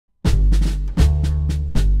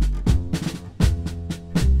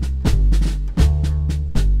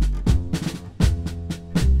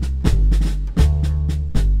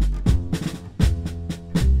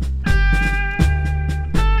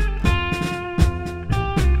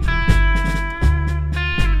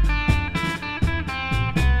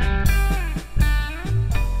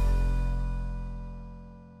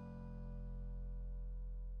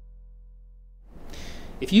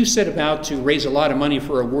If you set about to raise a lot of money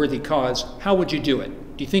for a worthy cause, how would you do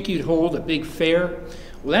it? Do you think you'd hold a big fair?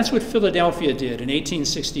 Well, that's what Philadelphia did in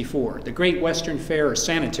 1864, the Great Western Fair, or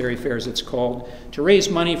Sanitary Fairs it's called, to raise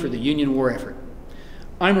money for the Union War effort.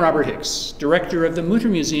 I'm Robert Hicks, director of the Mütter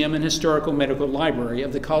Museum and Historical Medical Library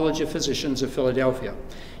of the College of Physicians of Philadelphia,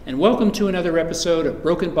 and welcome to another episode of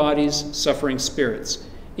Broken Bodies, Suffering Spirits,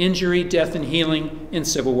 Injury, Death, and Healing in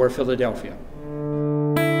Civil War Philadelphia.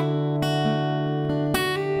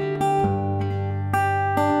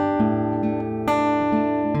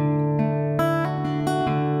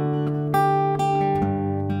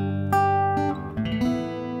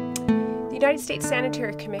 The United States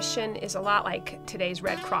Sanitary Commission is a lot like today's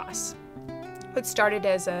Red Cross. It started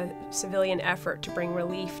as a civilian effort to bring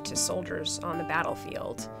relief to soldiers on the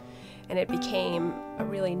battlefield, and it became a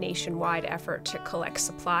really nationwide effort to collect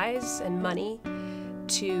supplies and money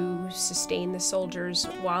to sustain the soldiers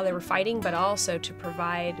while they were fighting, but also to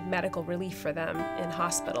provide medical relief for them in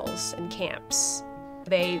hospitals and camps.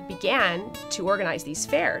 They began to organize these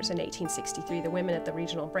fairs in 1863, the women at the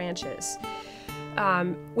regional branches,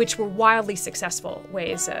 which were wildly successful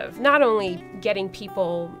ways of not only getting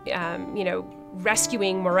people,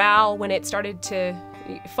 rescuing morale when it started to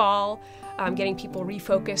fall, getting people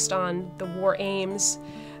refocused on the war aims,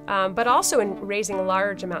 but also in raising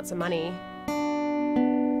large amounts of money.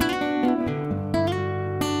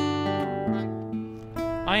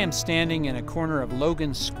 I am standing in a corner of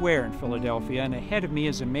Logan Square in Philadelphia, and ahead of me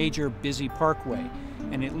is a major busy parkway,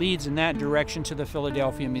 and it leads in that direction to the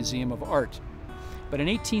Philadelphia Museum of Art. But in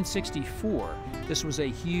 1864, this was a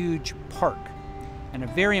huge park, and a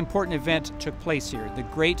very important event took place here, the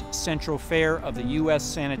Great Central Fair of the U.S.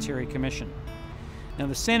 Sanitary Commission. Now,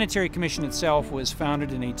 the Sanitary Commission itself was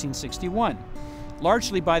founded in 1861,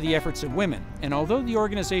 largely by the efforts of women, and although the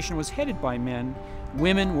organization was headed by men,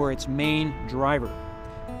 women were its main driver.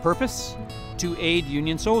 Purpose? To aid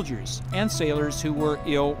Union soldiers and sailors who were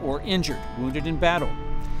ill or injured, wounded in battle.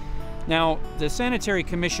 Now, the Sanitary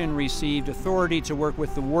Commission received authority to work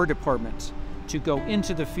with the War Department to go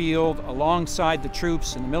into the field alongside the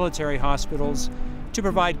troops and the military hospitals to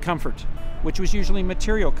provide comfort, which was usually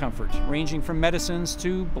material comfort, ranging from medicines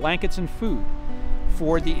to blankets and food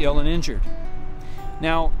for the ill and injured.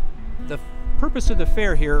 Now, the purpose of the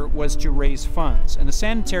fair here was to raise funds, and the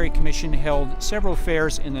Sanitary Commission held several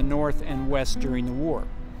fairs in the North and West during the war.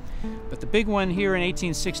 But the big one here in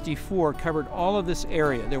 1864 covered all of this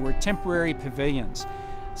area. There were temporary pavilions,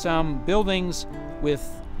 some buildings with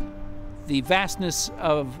the vastness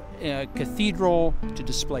of a cathedral to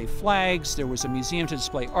display flags. There was a museum to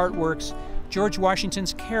display artworks. George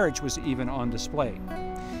Washington's carriage was even on display.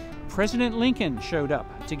 President Lincoln showed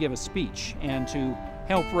up to give a speech and to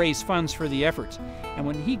help raise funds for the effort. And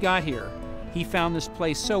when he got here, he found this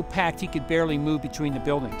place so packed he could barely move between the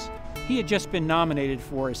buildings. He had just been nominated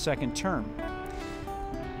for a second term.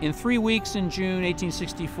 In 3 weeks in June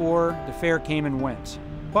 1864, the fair came and went,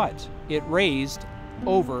 but it raised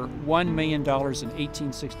over $1 million in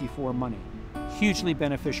 1864 money, hugely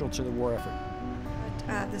beneficial to the war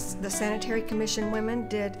effort. The Sanitary Commission women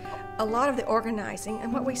did a lot of the organizing,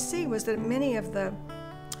 and what we see was that many of the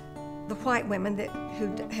white women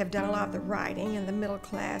who have done a lot of the writing, and the middle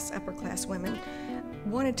class, upper class women,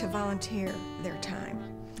 wanted to volunteer their time.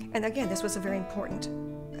 And again, this was a very important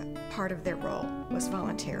part of their role, was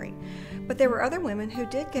volunteering. But there were other women who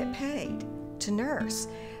did get paid to nurse.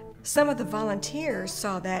 Some of the volunteers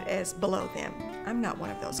saw that as below them. I'm not one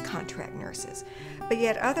of those contract nurses. But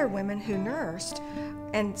yet other women who nursed,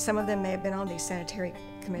 and some of them may have been on these Sanitary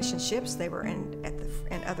Commission ships, they were in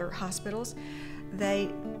other hospitals,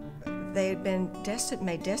 they had been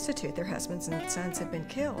made destitute. Their husbands and sons had been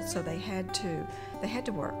killed, so they had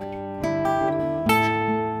to work.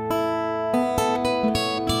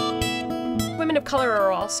 Women of color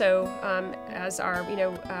are also, as are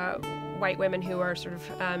white women who are sort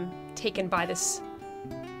of taken by this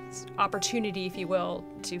opportunity, if you will,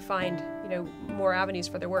 to find more avenues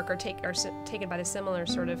for their work, or taken by the similar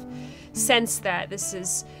sort of sense that this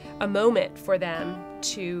is a moment for them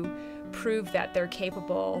to prove that they're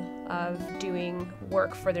capable of doing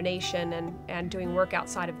work for their nation and doing work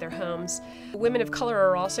outside of their homes. Women of color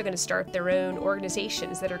are also going to start their own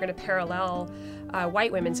organizations that are going to parallel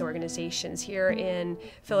white women's organizations. Here in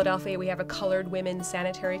Philadelphia, we have a Colored Women's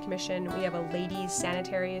Sanitary Commission. We have a Ladies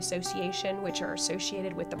Sanitary Association, which are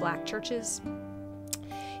associated with the black churches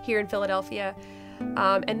here in Philadelphia.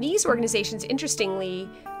 And these organizations, interestingly,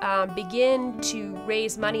 begin to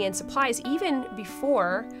raise money and supplies even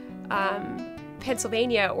before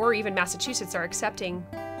Pennsylvania or even Massachusetts are accepting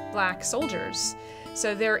black soldiers.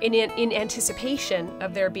 So they're in anticipation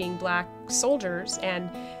of there being black soldiers and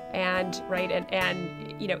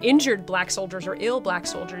injured black soldiers or ill black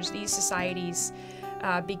soldiers. These societies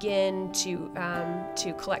begin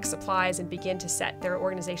to collect supplies and begin to set their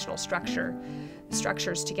organizational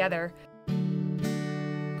structures together.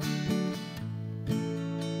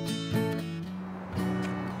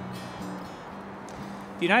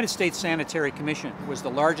 The United States Sanitary Commission was the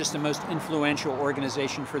largest and most influential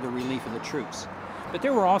organization for the relief of the troops. But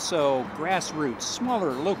there were also grassroots,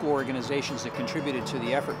 smaller local organizations that contributed to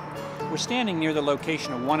the effort. We're standing near the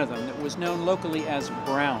location of one of them that was known locally as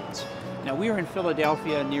Brown's. Now, we are in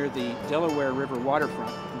Philadelphia near the Delaware River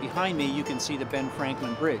waterfront. And behind me, you can see the Ben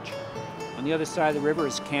Franklin Bridge. On the other side of the river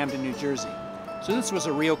is Camden, New Jersey. So this was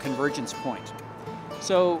a real convergence point.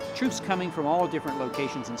 So troops coming from all different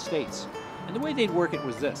locations and states. And the way they'd work it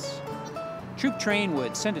was this. Troop train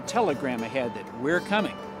would send a telegram ahead that we're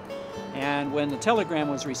coming. And when the telegram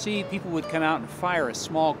was received, people would come out and fire a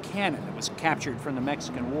small cannon that was captured from the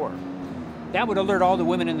Mexican War. That would alert all the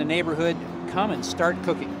women in the neighborhood, come and start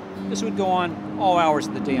cooking. This would go on all hours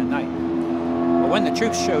of the day and night. But when the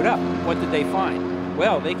troops showed up, what did they find?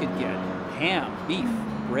 Well, they could get ham, beef,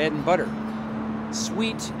 bread and butter,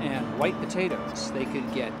 sweet and white potatoes. They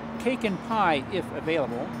could get cake and pie if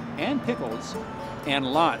available, and pickles, and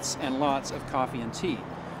lots of coffee and tea.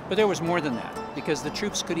 But there was more than that, because the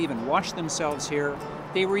troops could even wash themselves here.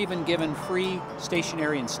 They were even given free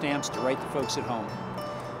stationery and stamps to write to folks at home.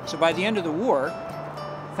 So by the end of the war,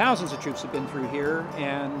 thousands of troops had been through here,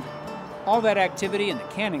 and all that activity and the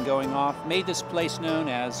cannon going off made this place known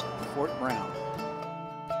as Fort Brown.